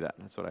older, you do that.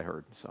 That's what I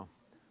heard. So,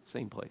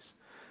 same place.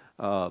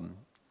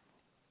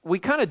 We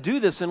kind of do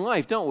this in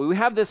life, don't we? We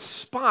have this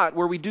spot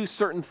where we do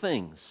certain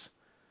things.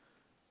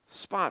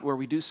 Spot where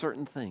we do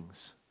certain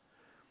things.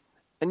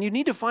 And you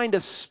need to find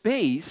a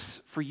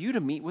space for you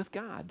to meet with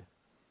God.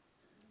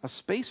 A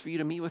space for you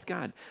to meet with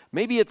God.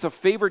 Maybe it's a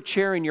favorite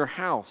chair in your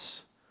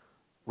house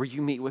where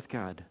you meet with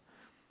God.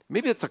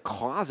 Maybe it's a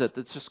closet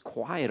that's just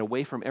quiet,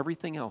 away from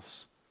everything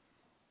else,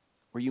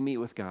 where you meet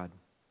with God.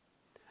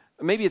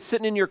 Maybe it's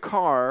sitting in your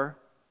car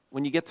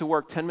when you get to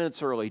work 10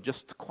 minutes early,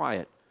 just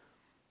quiet.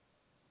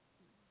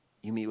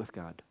 You meet with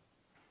God.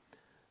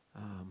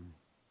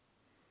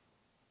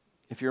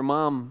 If you're a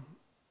mom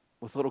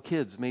with little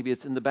kids, maybe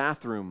it's in the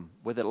bathroom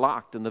with it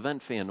locked and the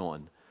vent fan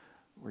on,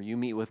 where you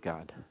meet with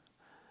God.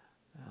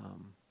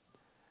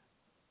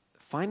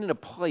 Finding a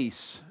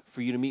place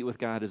for you to meet with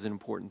God is an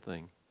important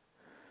thing.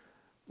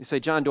 You say,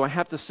 John, do I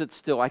have to sit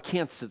still? I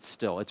can't sit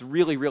still. It's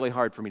really, really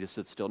hard for me to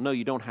sit still. No,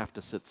 you don't have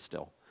to sit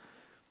still.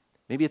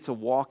 Maybe it's a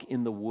walk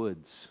in the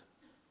woods.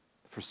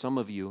 For some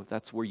of you,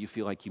 that's where you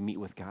feel like you meet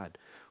with God.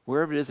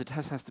 Wherever it is, it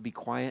has to be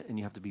quiet and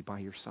you have to be by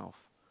yourself.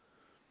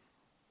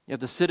 You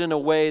have to sit in a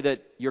way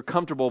that you're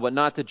comfortable, but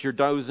not that you're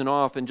dozing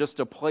off, and just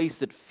a place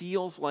that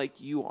feels like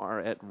you are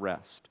at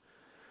rest.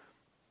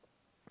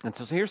 And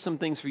so here's some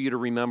things for you to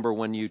remember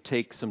when you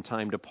take some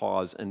time to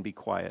pause and be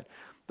quiet.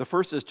 The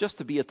first is just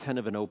to be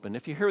attentive and open.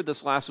 If you heard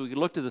this last week, we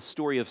looked at the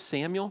story of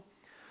Samuel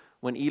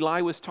when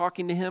Eli was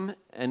talking to him,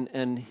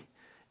 and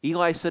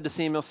Eli said to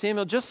Samuel,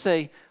 Samuel, just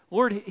say,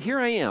 Lord, here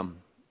I am.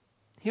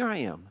 Here I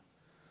am.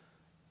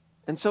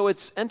 And so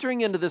it's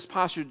entering into this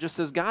posture that just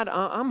says, God,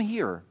 I'm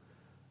here.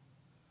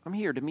 I'm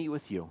here to meet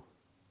with you.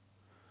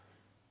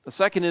 The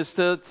second is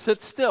to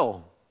sit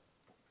still,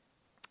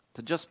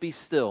 to just be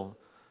still.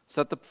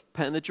 Set the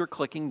pen that you're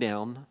clicking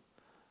down.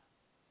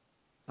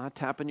 not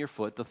tapping your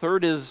foot. The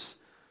third is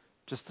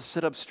just to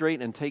sit up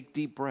straight and take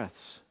deep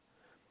breaths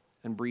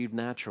and breathe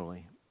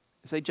naturally.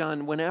 Say,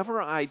 John,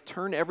 whenever I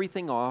turn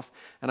everything off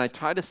and I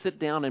try to sit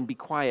down and be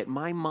quiet,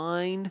 my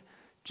mind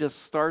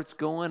just starts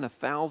going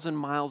 1,000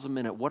 miles a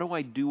minute. What do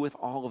I do with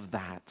all of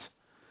that?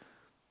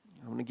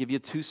 I want to give you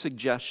 2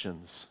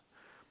 suggestions.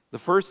 The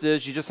first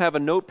is you just have a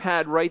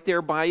notepad right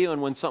there by you,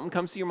 and when something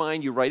comes to your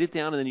mind, you write it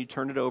down, and then you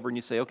turn it over and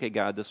you say, okay,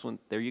 God, this one,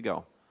 there you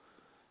go.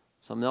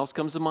 Something else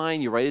comes to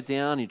mind, you write it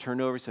down, and you turn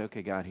it over and say,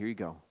 okay, God, here you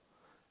go.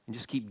 And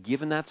just keep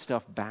giving that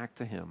stuff back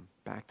to Him,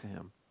 back to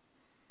Him.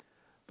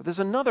 But there's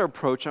another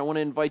approach I want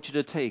to invite you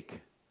to take. I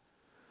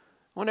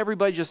want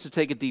everybody just to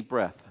take a deep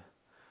breath.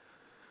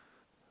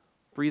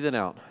 Breathe it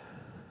out.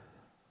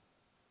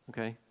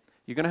 Okay?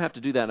 You're going to have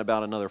to do that in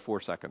about another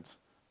 4 seconds.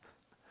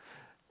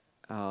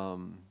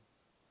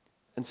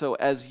 And so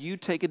as you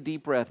take a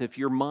deep breath, if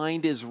your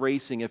mind is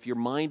racing, if your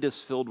mind is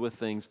filled with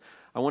things,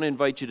 I want to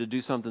invite you to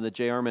do something that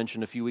JR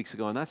mentioned a few weeks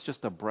ago, and that's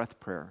just a breath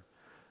prayer.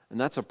 And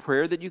that's a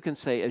prayer that you can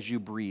say as you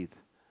breathe.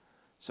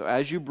 So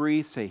as you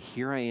breathe, say,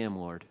 here I am,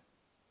 Lord.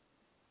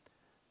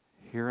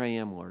 Here I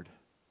am, Lord.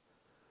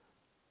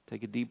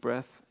 Take a deep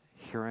breath.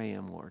 Here I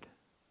am, Lord.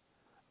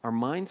 Our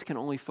minds can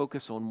only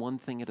focus on one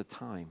thing at a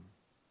time.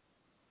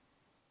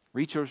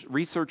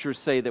 Researchers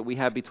say that we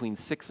have between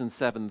 6,000 and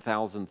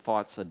 7,000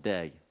 thoughts a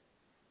day.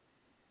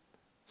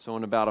 So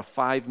in about a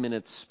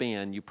 5-minute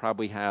span, you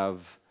probably you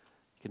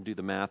can do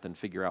the math and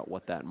figure out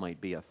what that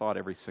might be. A thought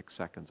every 6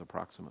 seconds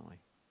approximately.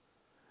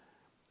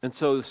 And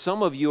so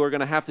some of you are going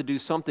to have to do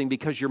something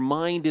because your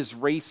mind is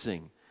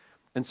racing.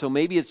 And so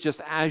maybe it's just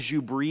as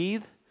you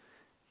breathe,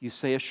 you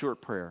say a short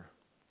prayer.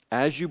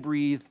 As you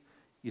breathe,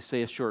 you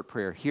say a short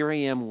prayer. Here I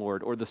am,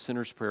 Lord, or the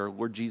sinner's prayer.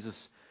 Lord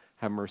Jesus,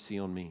 have mercy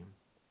on me.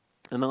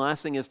 And the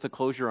last thing is to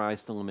close your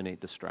eyes to eliminate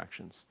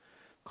distractions.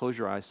 Close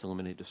your eyes to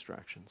eliminate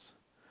distractions.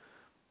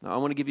 Now, I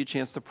want to give you a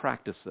chance to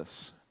practice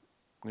this.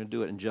 I'm going to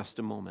do it in just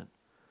a moment.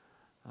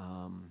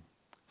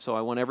 So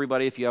I want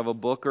everybody, if you have a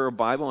book or a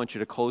Bible, I want you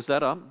to close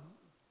that up.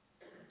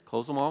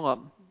 Close them all up.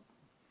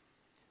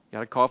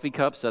 Got a coffee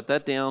cup, set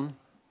that down.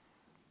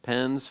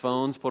 Pens,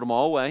 phones, put them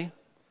all away.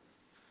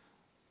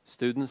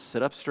 Students,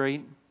 sit up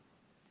straight.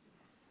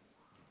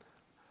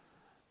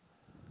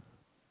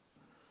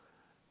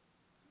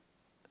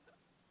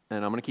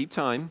 And I'm going to keep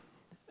time.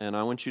 And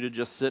I want you to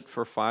just sit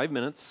for 5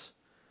 minutes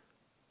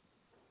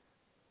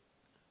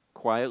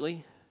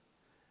quietly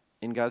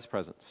in God's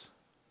presence.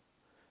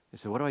 You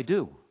say, what do I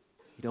do?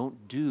 You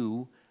don't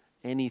do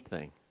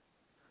anything.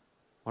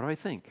 What do I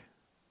think?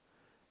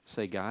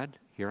 Say, God,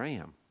 here I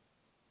am.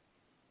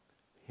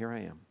 Here I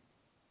am.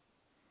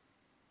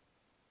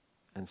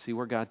 And see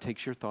where God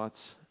takes your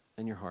thoughts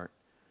and your heart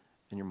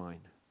and your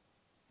mind.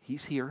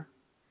 He's here.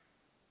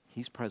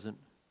 He's present.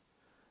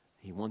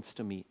 He wants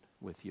to meet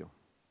with you.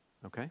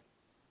 Okay?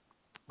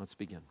 Let's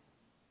begin.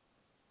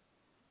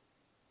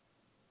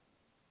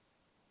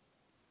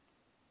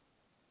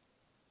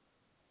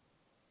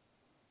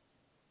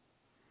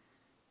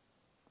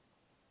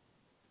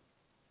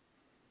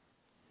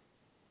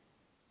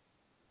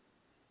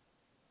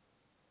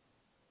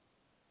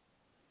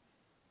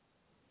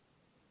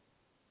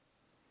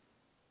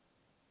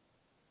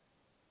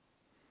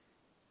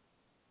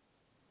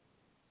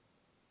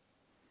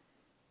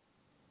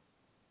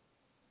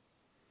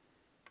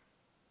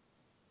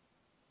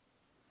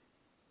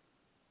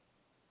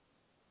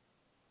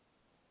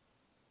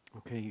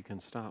 Okay, you can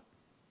stop.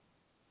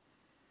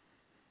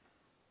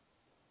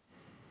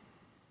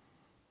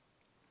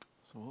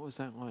 So what was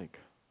that like?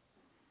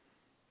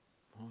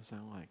 What was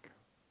that like?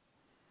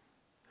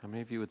 How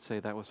many of you would say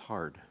that was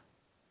hard?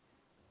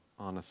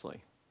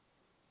 Honestly.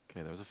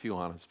 Okay, there was a few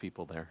honest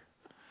people there.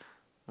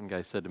 One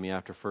guy said to me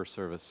after first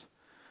service,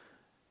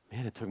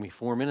 man, it took me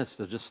 4 minutes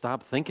to just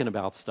stop thinking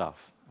about stuff.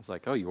 I was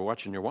like, oh, you were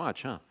watching your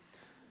watch, huh?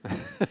 I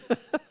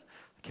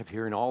kept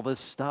hearing all this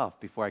stuff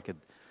before I could.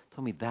 It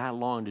took me that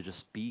long to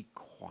just be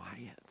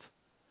quiet.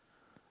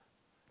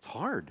 It's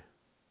hard.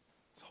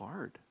 It's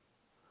hard.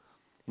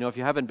 You know, if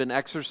you haven't been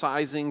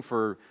exercising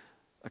for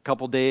a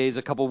couple days,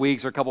 a couple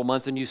weeks, or a couple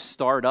months, and you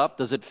start up,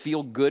 does it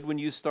feel good when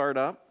you start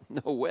up?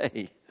 No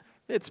way.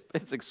 It's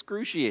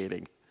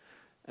excruciating.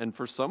 And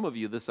for some of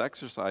you, this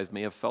exercise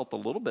may have felt a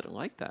little bit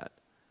like that.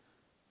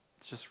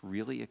 It's just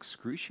really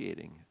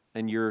excruciating.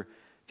 And if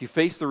you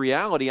face the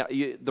reality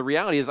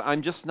is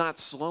I'm just not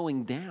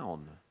slowing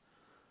down.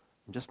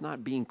 I'm just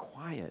not being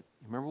quiet.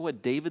 Remember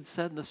what David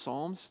said in the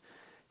Psalms?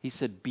 He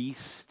said, be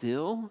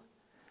still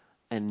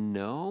and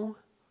know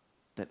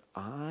that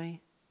I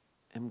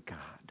am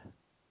God.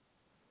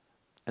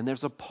 And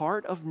there's a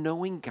part of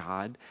knowing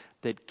God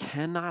that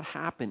cannot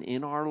happen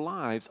in our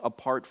lives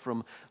apart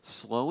from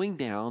slowing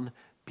down,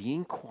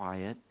 being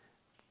quiet,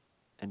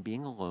 and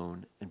being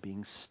alone and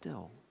being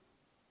still.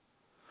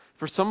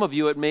 For some of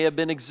you, it may have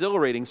been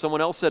exhilarating.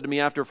 Someone else said to me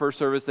after first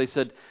service, they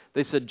said,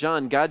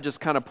 John, God just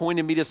kind of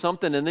pointed me to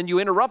something, and then you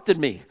interrupted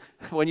me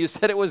when you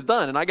said it was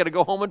done, and I got to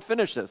go home and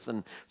finish this.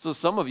 And so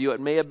some of you, it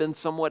may have been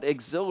somewhat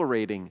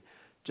exhilarating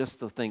just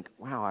to think,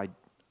 wow,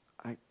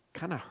 I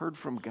kind of heard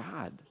from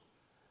God.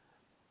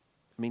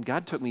 I mean,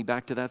 God took me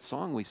back to that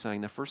song we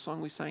sang, the first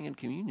song we sang in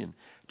communion.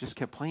 Just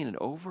kept playing it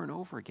over and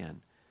over again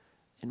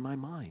in my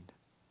mind.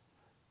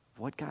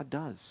 What God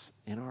does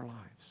in our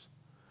lives.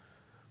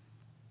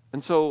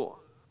 And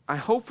so I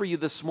hope for you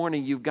this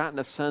morning you've gotten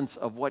a sense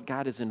of what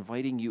God is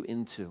inviting you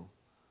into.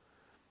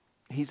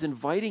 He's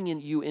inviting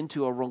you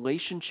into a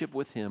relationship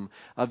with Him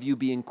of you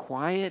being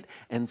quiet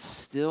and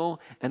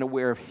still and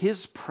aware of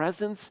His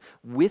presence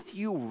with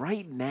you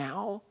right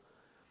now.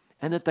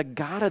 And that the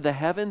God of the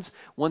heavens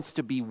wants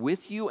to be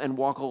with you and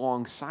walk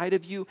alongside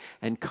of you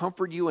and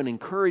comfort you and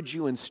encourage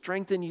you and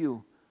strengthen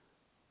you.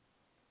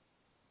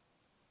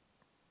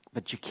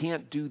 But you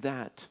can't do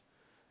that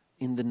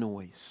in the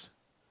noise.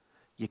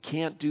 You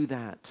can't do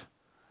that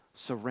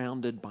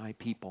surrounded by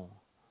people.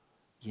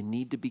 You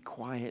need to be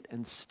quiet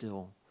and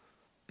still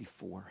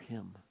before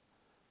Him.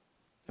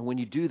 And when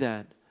you do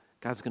that,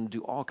 God's going to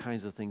do all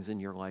kinds of things in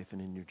your life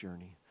and in your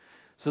journey.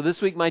 So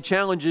this week, my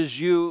challenge is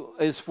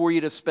for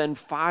you to spend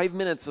 5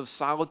 minutes of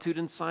solitude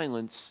and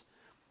silence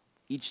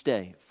each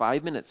day.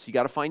 5 minutes. You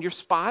got to find your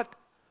spot.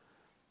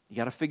 You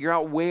got to figure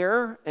out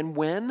where and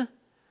when.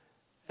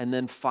 And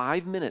then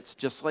 5 minutes,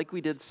 just like we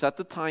did, set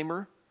the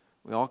timer.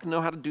 We all can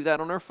know how to do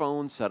that on our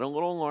phone. Set a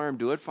little alarm.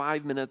 Do it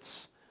 5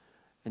 minutes.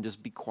 And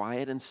just be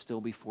quiet and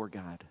still before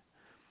God.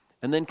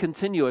 And then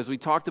continue, as we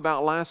talked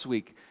about last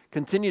week,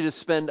 continue to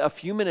spend a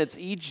few minutes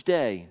each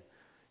day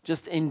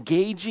just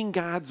engaging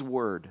God's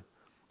Word.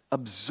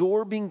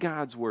 Absorbing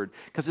God's Word,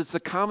 because it's a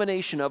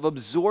combination of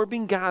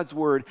absorbing God's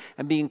Word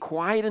and being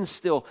quiet and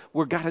still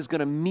where God is going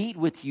to meet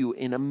with you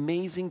in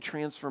amazing,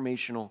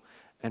 transformational,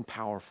 and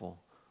powerful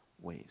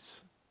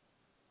ways.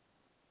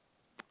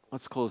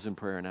 Let's close in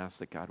prayer and ask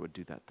that God would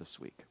do that this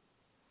week.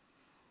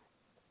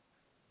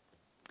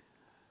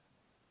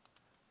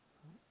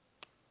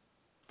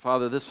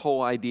 Father, this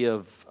whole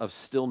idea of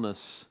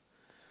stillness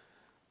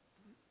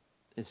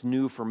is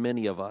new for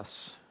many of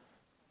us.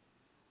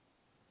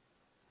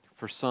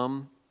 For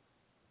some,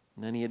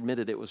 many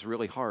admitted it was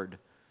really hard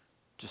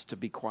just to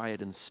be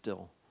quiet and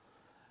still.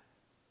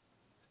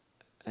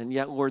 And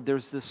yet, Lord,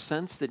 there's this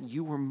sense that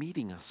you were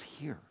meeting us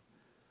here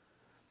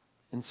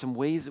in some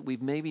ways that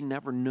we've maybe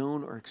never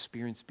known or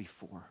experienced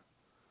before.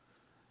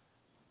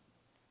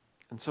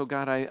 And so,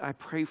 God, I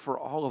pray for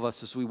all of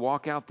us as we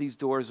walk out these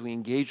doors, we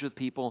engage with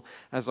people,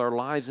 as our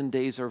lives and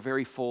days are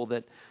very full,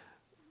 that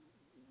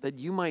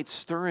you might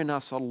stir in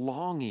us a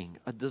longing,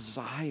 a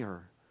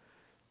desire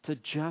to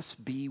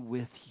just be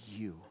with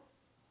you.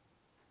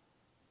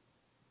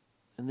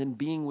 And then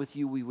being with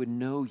you, we would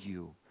know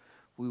you.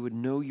 We would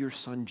know your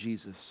Son,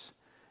 Jesus,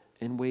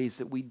 in ways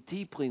that we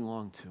deeply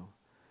long to,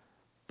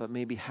 but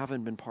maybe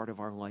haven't been part of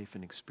our life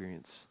and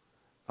experience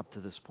up to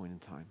this point in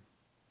time.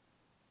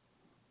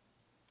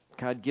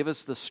 God, give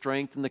us the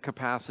strength and the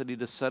capacity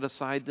to set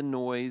aside the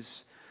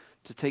noise,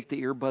 to take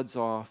the earbuds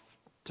off,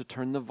 to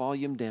turn the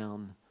volume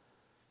down,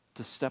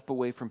 to step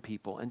away from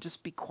people, and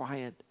just be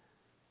quiet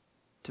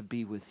to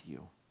be with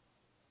you.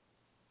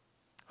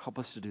 Help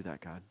us to do that,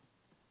 God.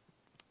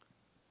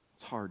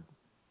 It's hard.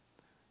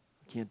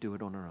 We can't do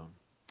it on our own.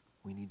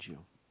 We need you.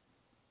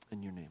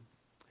 In your name,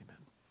 amen.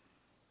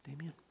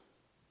 Amen.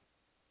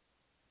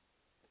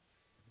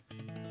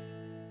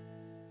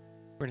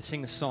 We're going to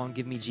sing the song,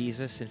 Give Me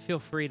Jesus, and feel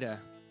free to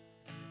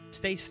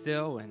stay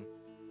still and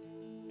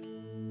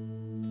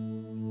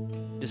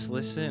just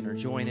listen or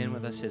join in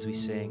with us as we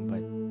sing.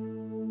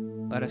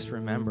 But let us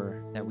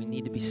remember that we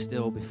need to be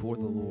still before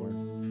the Lord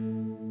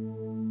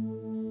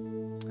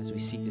as we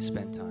seek to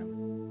spend time with Him.